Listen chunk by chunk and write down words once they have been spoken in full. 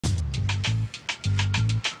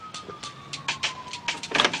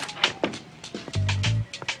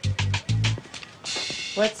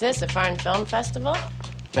What's this, a foreign film festival?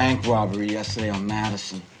 Bank robbery yesterday on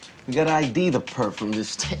Madison. We gotta ID the perp from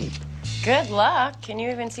this tape. Good luck. Can you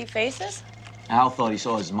even see faces? Al thought he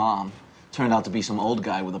saw his mom. Turned out to be some old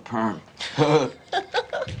guy with a perm.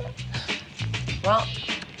 Well,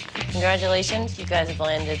 congratulations. You guys have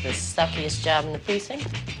landed the stuffiest job in the precinct.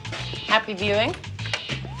 Happy viewing.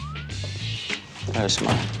 Very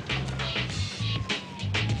smart.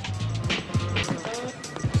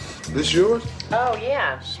 This yours? Oh,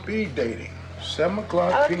 yeah. Speed dating. 7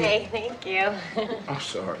 o'clock p.m. Okay, thank you. I'm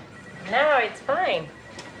sorry. No, it's fine.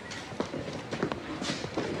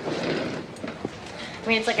 I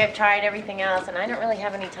mean, it's like I've tried everything else, and I don't really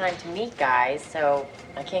have any time to meet guys, so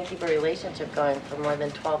I can't keep a relationship going for more than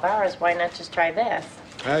 12 hours. Why not just try this?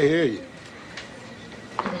 I hear you.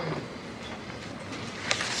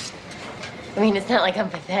 I mean, it's not like I'm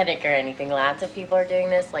pathetic or anything. Lots of people are doing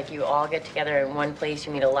this. Like, you all get together in one place,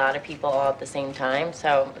 you meet a lot of people all at the same time,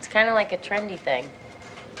 so it's kind of like a trendy thing.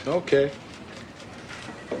 Okay.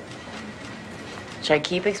 Should I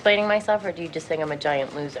keep explaining myself, or do you just think I'm a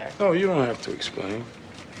giant loser? No, you don't have to explain.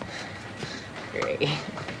 Great.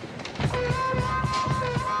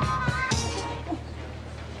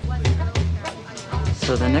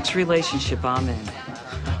 So the next relationship I'm in,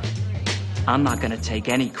 I'm not gonna take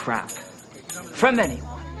any crap from anyone.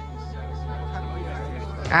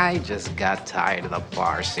 I just got tired of the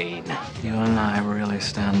bar scene. You and I really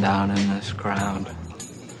stand out in this crowd.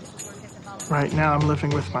 Right now, I'm living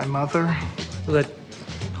with my mother. That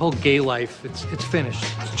whole gay life, it's finished.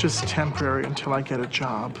 It's just temporary until I get a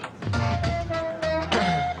job.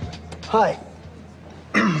 Hi.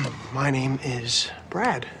 My name is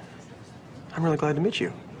Brad. I'm really glad to meet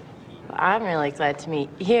you. I'm really glad to meet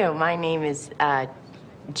you. My name is,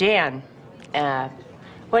 Jan.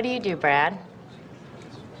 What do you do, Brad?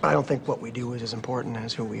 I don't think what we do is as important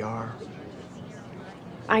as who we are.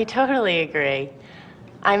 I totally agree.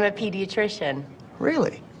 I'm a pediatrician.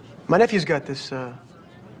 Really? My nephew's got this,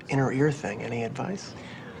 inner ear thing. Any advice?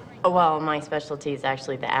 Well, my specialty is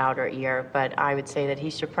actually the outer ear, but I would say that he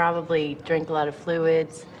should probably drink a lot of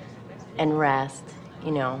fluids and rest,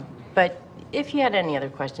 you know. But if you had any other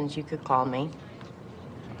questions, you could call me.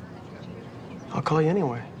 I'll call you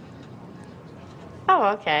anyway. Oh,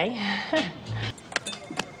 okay.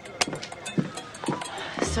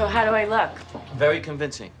 So how do I look? Very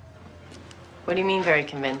convincing. What do you mean, very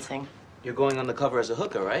convincing? You're going on the cover as a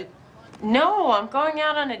hooker, right? No, I'm going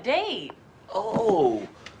out on a date. Oh,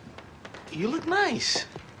 you look nice.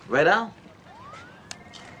 Right, Al?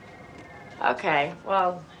 Okay,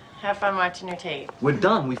 well, have fun watching your tape. We're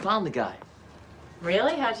done. We found the guy.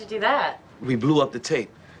 Really? How'd you do that? We blew up the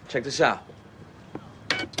tape. Check this out.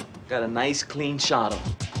 Got a nice, clean shot of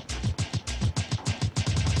him.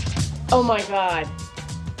 Oh, my God.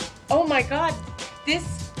 Oh, my God.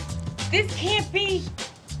 This can't be.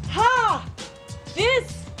 Ha!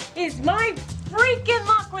 This is my freaking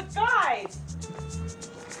luck with guys.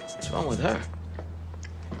 What's wrong with her?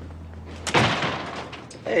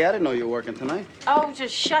 Hey, I didn't know you were working tonight. Oh,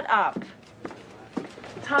 just shut up.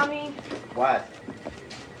 Tommy, What?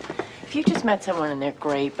 if you just met someone and they're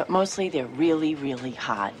great, but mostly they're really, really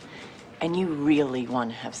hot, and you really want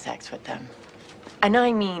to have sex with them, and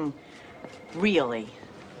I mean really,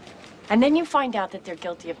 and then you find out that they're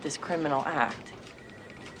guilty of this criminal act.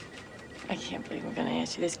 I can't believe I'm gonna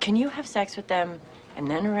ask you this. Can you have sex with them and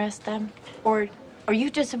then arrest them? Or are you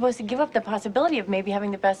just supposed to give up the possibility of maybe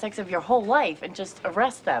having the best sex of your whole life and just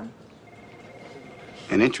arrest them?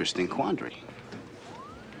 An interesting quandary.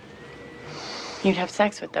 You'd have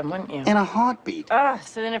sex with them, wouldn't you? In a heartbeat.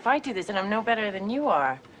 So then if I do this, then I'm no better than you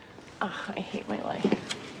are. Oh, I hate my life.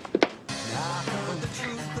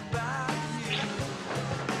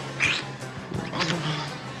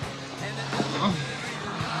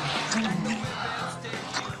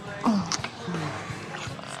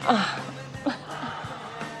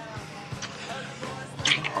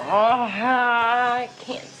 Oh, I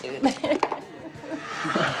can't do that.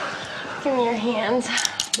 Give me your hands.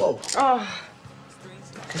 Whoa. Oh,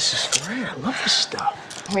 This is great. I love this stuff.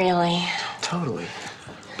 really? Totally.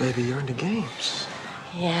 Baby, you're into games.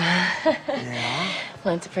 Yeah. Yeah?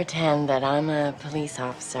 Let's pretend that I'm a police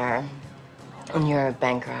officer and you're a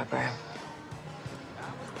bank robber.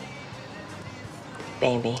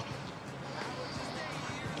 Baby.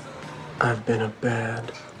 I've been a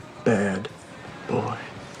bad, bad boy.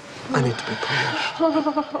 I need to be punished.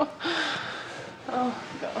 Oh,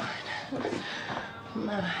 God.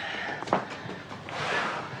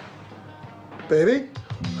 Baby?